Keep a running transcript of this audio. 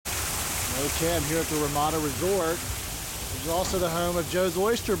Okay, I'm here at the Ramada Resort, which is also the home of Joe's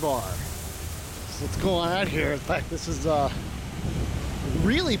Oyster Bar. So what's going on here? In fact, this is a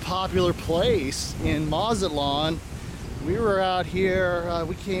really popular place in Mazatlan. We were out here,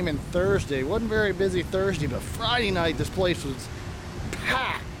 we came in Thursday. It wasn't very busy Thursday, but Friday night this place was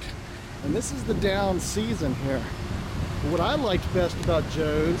packed. And this is the down season here. What I liked best about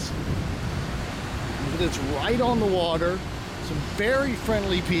Joe's is that it's right on the water, some very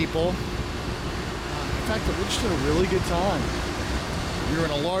friendly people. In fact, we just had a really good time. We were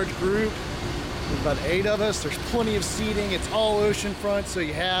in a large group. There's about 8 of us. There's plenty of seating. It's all oceanfront, so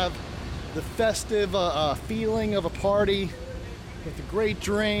you have the festive feeling of a party with the great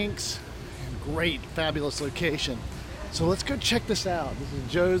drinks and great, fabulous location. So let's go check this out. This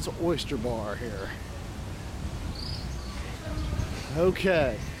is Joe's Oyster Bar here.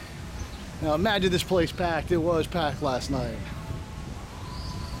 Okay. Now imagine this place packed. It was packed last night.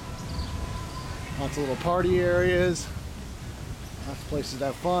 Lots of little party areas. Lots of places to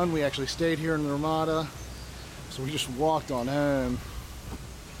have fun. We actually stayed here in the Ramada, so we just walked on home.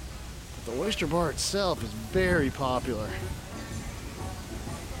 But the Oyster Bar itself is very popular.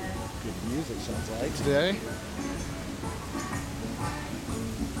 Good music sounds like today.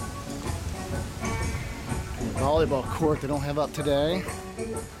 The volleyball court they don't have up today.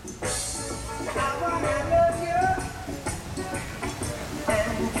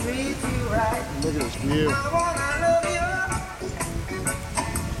 Look at this view.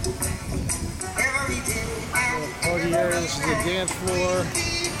 Party area, this is the dance floor.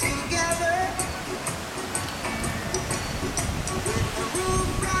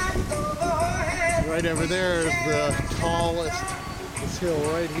 Right over there is the tallest, this hill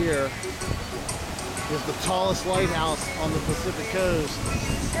right here is the tallest lighthouse on the Pacific coast.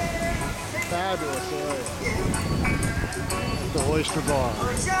 Fabulous area. The Oyster Bar.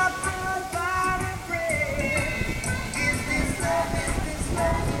 Looks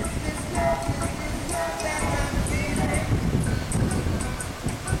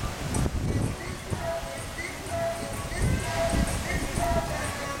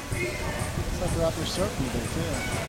like they're out there surfing today too.